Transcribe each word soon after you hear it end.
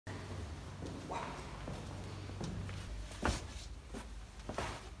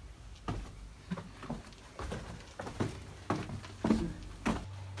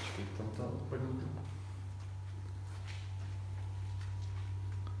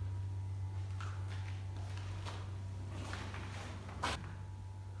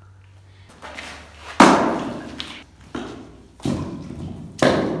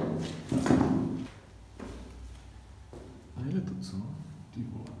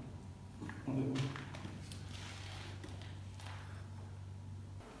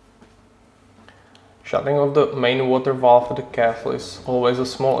Shutting off the main water valve at the castle is always a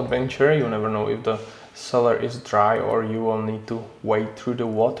small adventure. You never know if the cellar is dry or you will need to wade through the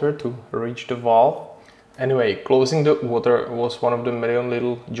water to reach the valve. Anyway, closing the water was one of the million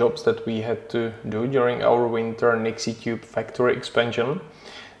little jobs that we had to do during our winter nixie tube factory expansion.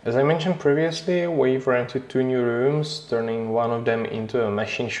 As I mentioned previously, we've rented 2 new rooms, turning one of them into a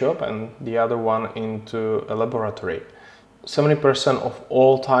machine shop and the other one into a laboratory. 70% of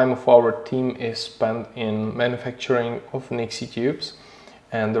all time of our team is spent in manufacturing of nixie tubes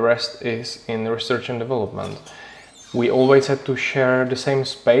and the rest is in research and development. We always had to share the same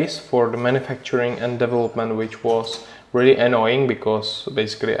space for the manufacturing and development, which was really annoying because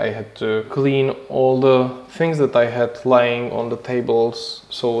basically I had to clean all the things that I had lying on the tables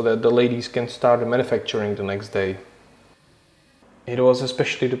so that the ladies can start the manufacturing the next day. It was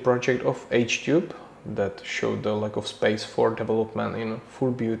especially the project of H-Tube that showed the lack of space for development in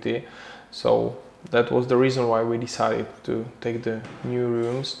full beauty. So that was the reason why we decided to take the new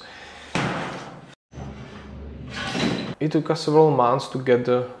rooms. It took us several months to get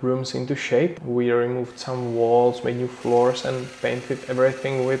the rooms into shape. We removed some walls, made new floors and painted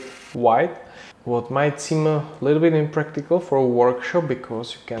everything with white. What might seem a little bit impractical for a workshop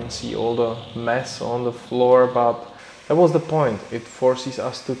because you can see all the mess on the floor, but that was the point. It forces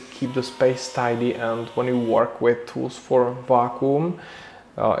us to keep the space tidy, and when you work with tools for vacuum,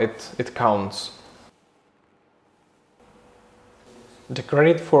 it counts. The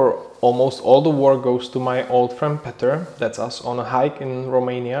credit for almost all the work goes to my old friend Peter. That's us on a hike in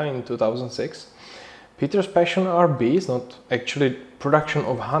Romania in 2006. Peter's passion are bees, not actually production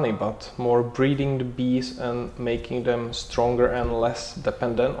of honey, but more breeding the bees and making them stronger and less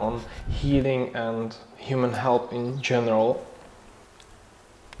dependent on healing and human help in general.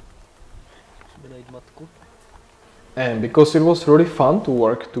 And because it was really fun to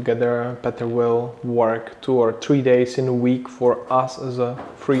work together, Peter will work 2 or 3 days in a week for us as a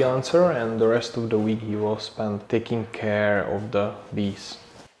freelancer, and the rest of the week he will spend taking care of the bees.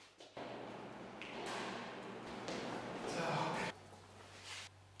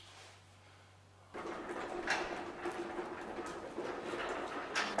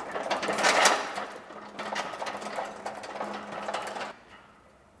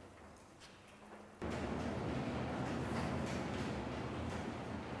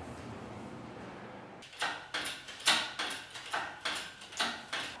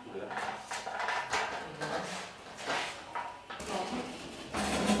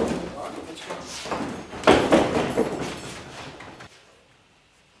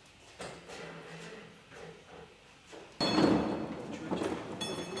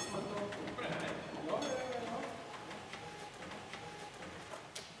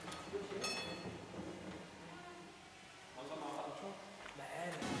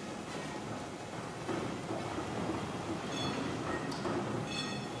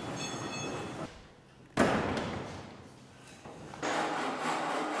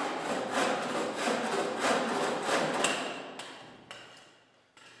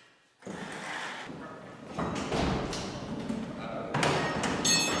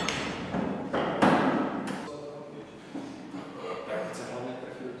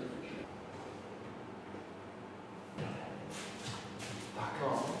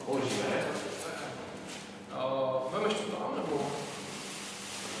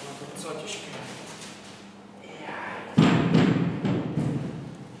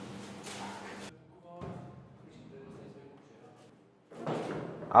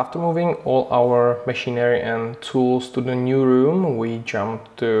 After moving all our machinery and tools to the new room, we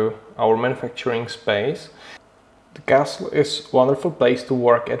jumped to our manufacturing space. The castle is a wonderful place to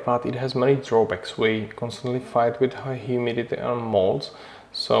work at, but it has many drawbacks. We constantly fight with high humidity and molds,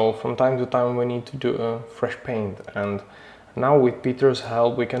 so from time to time we need to do a fresh paint. And now with Peter's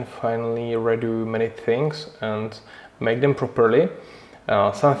help we can finally redo many things and make them properly.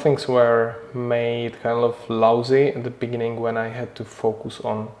 Some things were made kind of lousy at the beginning when I had to focus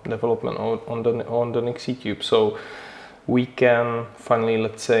on development on the nixie tube. So we can finally,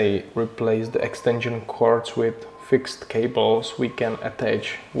 let's say, replace the extension cords with fixed cables. We can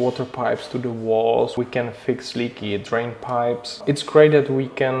attach water pipes to the walls. We can fix leaky drain pipes. It's great that we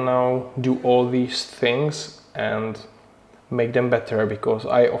can now do all these things and make them better, because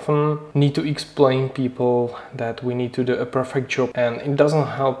I often need to explain people that we need to do a perfect job, and it doesn't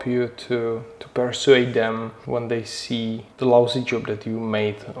help you to persuade them when they see the lousy job that you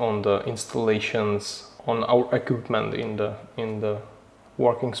made on the installations on our equipment in the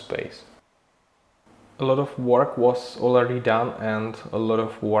working space. A lot of work was already done and a lot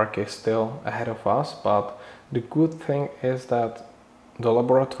of work is still ahead of us, but the good thing is that the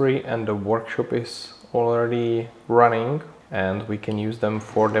laboratory and the workshop is already running, and we can use them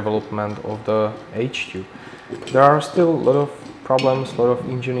for development of the H-tube. There are still a lot of problems, a lot of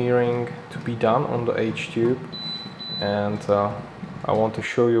engineering to be done on the H-tube, and I want to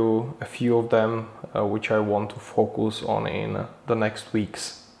show you a few of them which I want to focus on in the next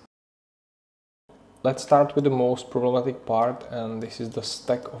weeks. Let's start with the most problematic part, and this is the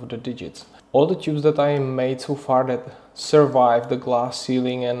stack of the digits. All the tubes that I made so far that survived the glass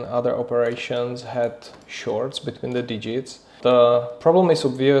ceiling and other operations had shorts between the digits. The problem is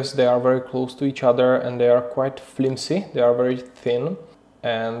obvious. They are very close to each other and they are quite flimsy, they are very thin,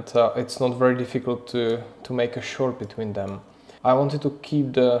 and it's not very difficult to make a short between them. I wanted to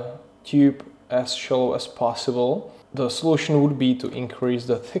keep the tube as shallow as possible. The solution would be to increase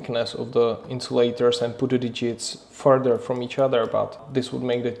the thickness of the insulators and put the digits further from each other, but this would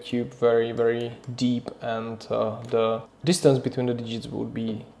make the tube very deep, and the distance between the digits would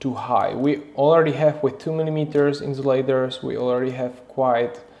be too high. We already have, with 2 mm insulators, we already have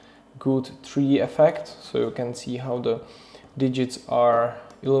quite good 3D effect, so you can see how the digits are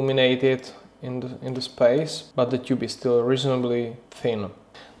illuminated in the space, but the tube is still reasonably thin.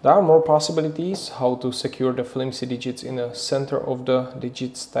 There are more possibilities how to secure the flimsy digits in the center of the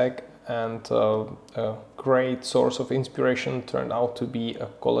digit stack, and a great source of inspiration turned out to be a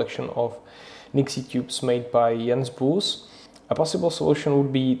collection of nixie tubes made by Jens Boos. A possible solution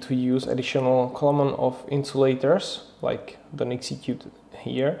would be to use additional column of insulators, like the nixie tube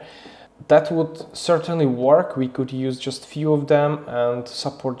here. That would certainly work. We could use just few of them and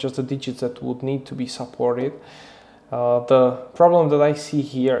support just the digits that would need to be supported. The problem that I see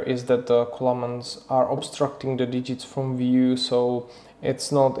here is that the columns are obstructing the digits from view, so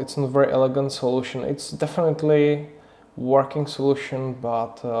it's not a very elegant solution. It's definitely working solution,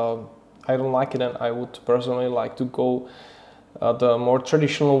 but I don't like it, and I would personally like to go the more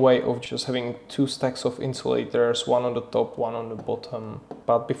traditional way of just having 2 stacks of insulators, one on the top, one on the bottom.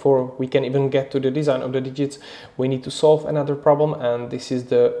 But before we can even get to the design of the digits, we need to solve another problem, and this is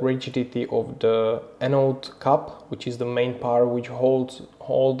the rigidity of the anode cup, which is the main part which holds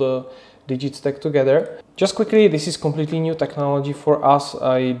all the digit stack together. Just quickly, this is completely new technology for us.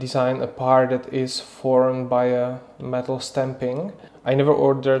 I designed a part that is formed by a metal stamping. I never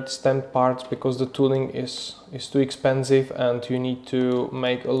ordered stamped parts because the tooling is too expensive, and you need to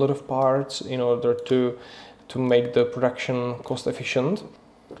make a lot of parts in order to make the production cost efficient.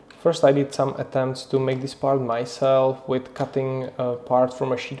 First, I did some attempts to make this part myself with cutting parts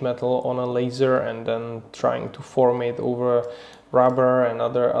from a sheet metal on a laser and then trying to form it over rubber and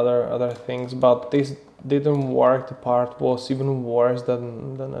other things, but this didn't work. The part was even worse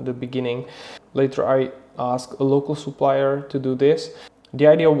than at the beginning. Later I asked a local supplier to do this. The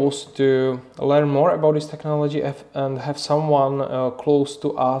idea was to learn more about this technology and have someone close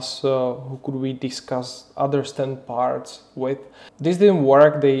to us who could we discuss other stand parts with. This didn't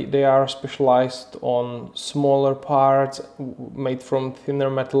work. They are specialized on smaller parts made from thinner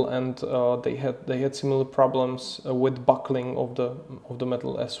metal, and they had similar problems with buckling of the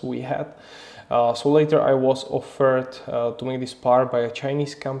metal as we had. So later I was offered to make this part by a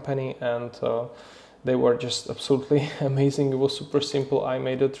Chinese company, and they were just absolutely amazing. It was super simple. I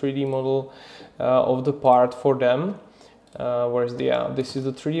made a 3D model of the part for them. This is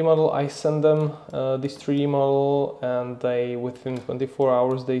the 3D model. I sent them this 3D model, and they, within 24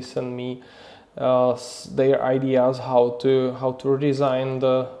 hours, they sent me their ideas how to redesign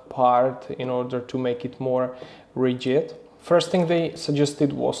the part in order to make it more rigid. First thing they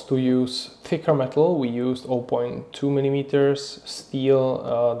suggested was to use thicker metal. We used 0.2 mm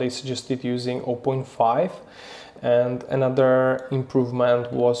steel. They suggested using 0.5, and another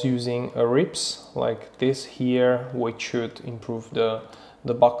improvement was using ribs like this here, which should improve the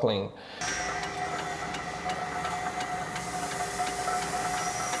buckling.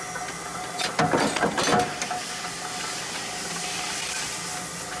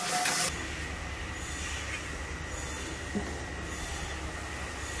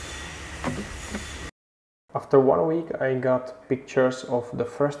 After 1 week I got pictures of the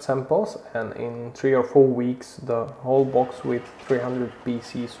first samples, and in 3 or 4 weeks the whole box with 300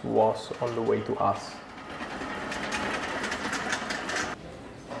 pieces was on the way to us.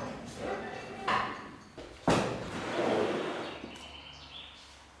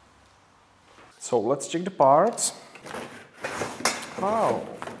 So let's check the parts. Wow!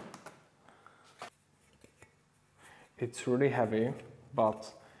 It's really heavy,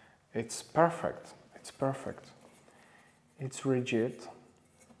 but it's perfect. It's perfect. It's rigid.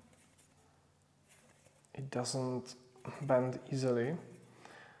 It doesn't bend easily,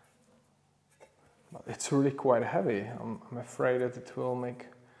 but it's really quite heavy. I'm afraid that it will make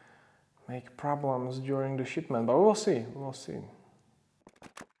make problems during the shipment, but we'll see, we'll see.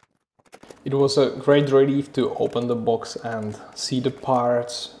 It was a great relief to open the box and see the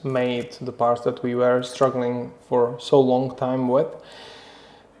parts made, the parts that we were struggling for so long time with.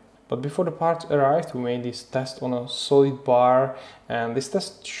 But before the parts arrived, we made this test on a solid bar, and this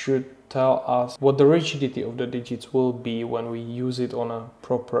test should tell us what the rigidity of the digits will be when we use it on a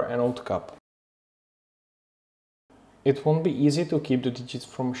proper anode cup. It won't be easy to keep the digits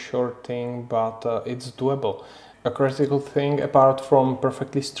from shorting, but it's doable. A critical thing, apart from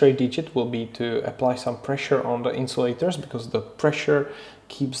perfectly straight digit, will be to apply some pressure on the insulators, because the pressure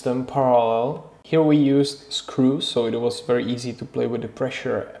keeps them parallel. Here we used screws, so it was very easy to play with the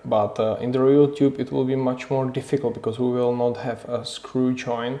pressure, but in the real tube it will be much more difficult because we will not have a screw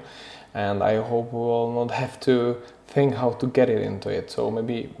joint, and I hope we will not have to think how to get it into it. So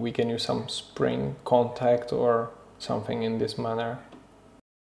maybe we can use some spring contact or something in this manner.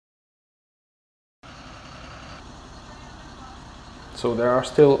 So there are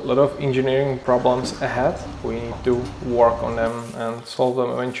still a lot of engineering problems ahead. We need to work on them and solve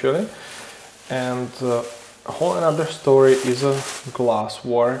them eventually. And a whole another story is a glass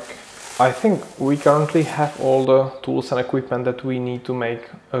work. I think we currently have all the tools and equipment that we need to make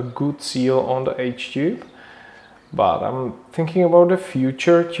a good seal on the H-tube. But I'm thinking about the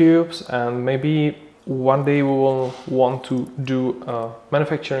future tubes, and maybe one day we will want to do a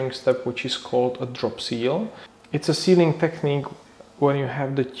manufacturing step which is called a drop seal. It's a sealing technique when you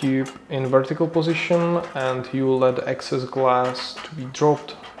have the tube in vertical position and you let the excess glass to be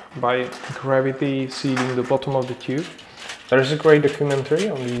dropped by gravity, sealing the bottom of the tube. There is a great documentary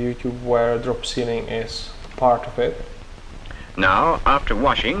on the YouTube where drop sealing is part of it. Now, after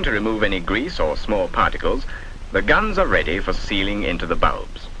washing to remove any grease or small particles, the guns are ready for sealing into the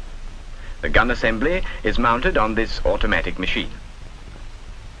bulbs. The gun assembly is mounted on this automatic machine.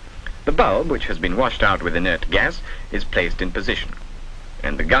 The bulb, which has been washed out with inert gas, is placed in position,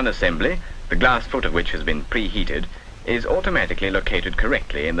 and the gun assembly, the glass foot of which has been preheated, is automatically located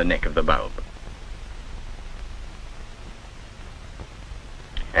correctly in the neck of the bulb.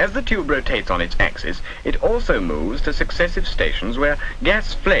 As the tube rotates on its axis, it also moves to successive stations where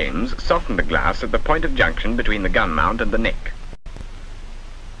gas flames soften the glass at the point of junction between the gun mount and the neck.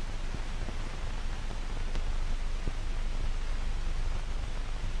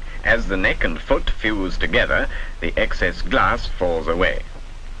 As the neck and foot fuse together, the excess glass falls away.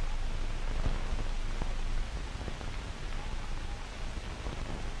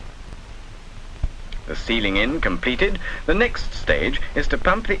 The sealing in completed, the next stage is to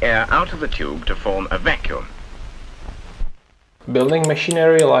pump the air out of the tube to form a vacuum. Building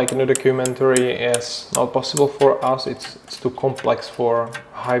machinery like in the documentary is not possible for us. It's too complex for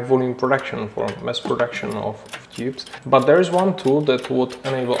high volume production, for mass production of tubes. But there is one tool that would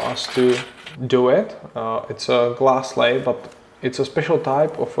enable us to do it. It's a glass lathe, but it's a special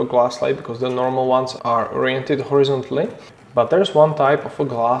type of a glass lathe because the normal ones are oriented horizontally. But there's one type of a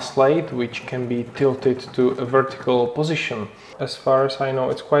glass lathe which can be tilted to a vertical position. As far as I know,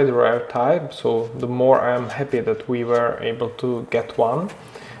 it's quite a rare type, so the more I'm happy that we were able to get one.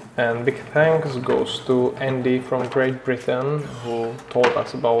 And big thanks goes to Andy from Great Britain, who told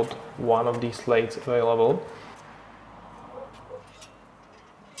us about one of these lathes available.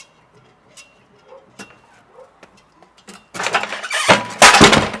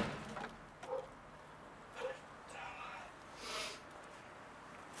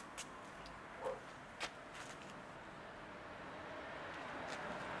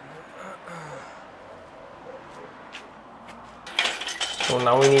 So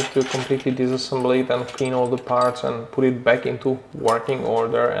now we need to completely disassemble it and clean all the parts and put it back into working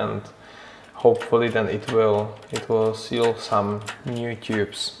order, and hopefully then it will seal some new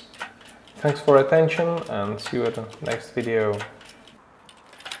tubes. Thanks for attention and see you at the next video.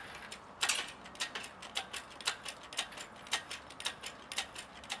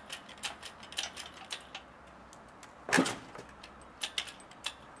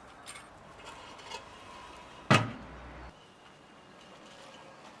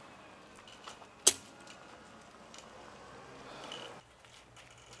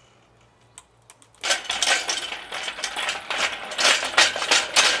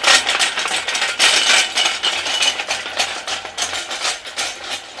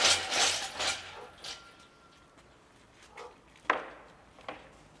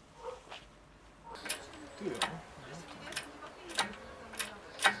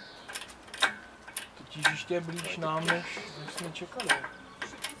 Totiž ještě blíž nám, než jsme čekali.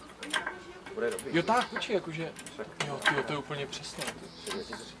 Jo tak, počkej, jakože... Jo, tyjo, to je úplně přesně.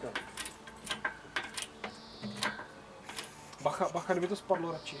 Bacha, kdyby to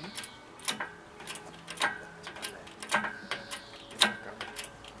spadlo radši.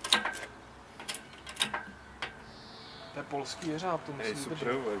 polský jeřáb, to musí Hej, vydržet.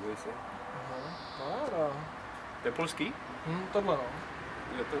 super, jak se. Paráda. To je polský? Tohle no.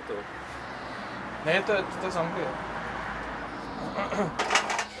 Je to. Ne, to je z Anglie.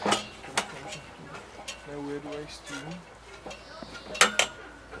 Neujedu až s tím.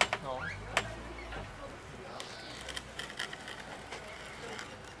 No.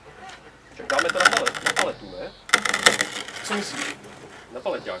 Tak dáme to na paletu, ne? Co myslíš? Na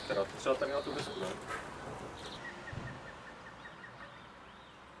paleťák teda, třeba tady na tu desku, ne?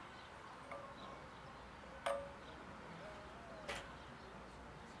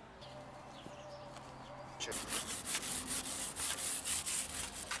 Check.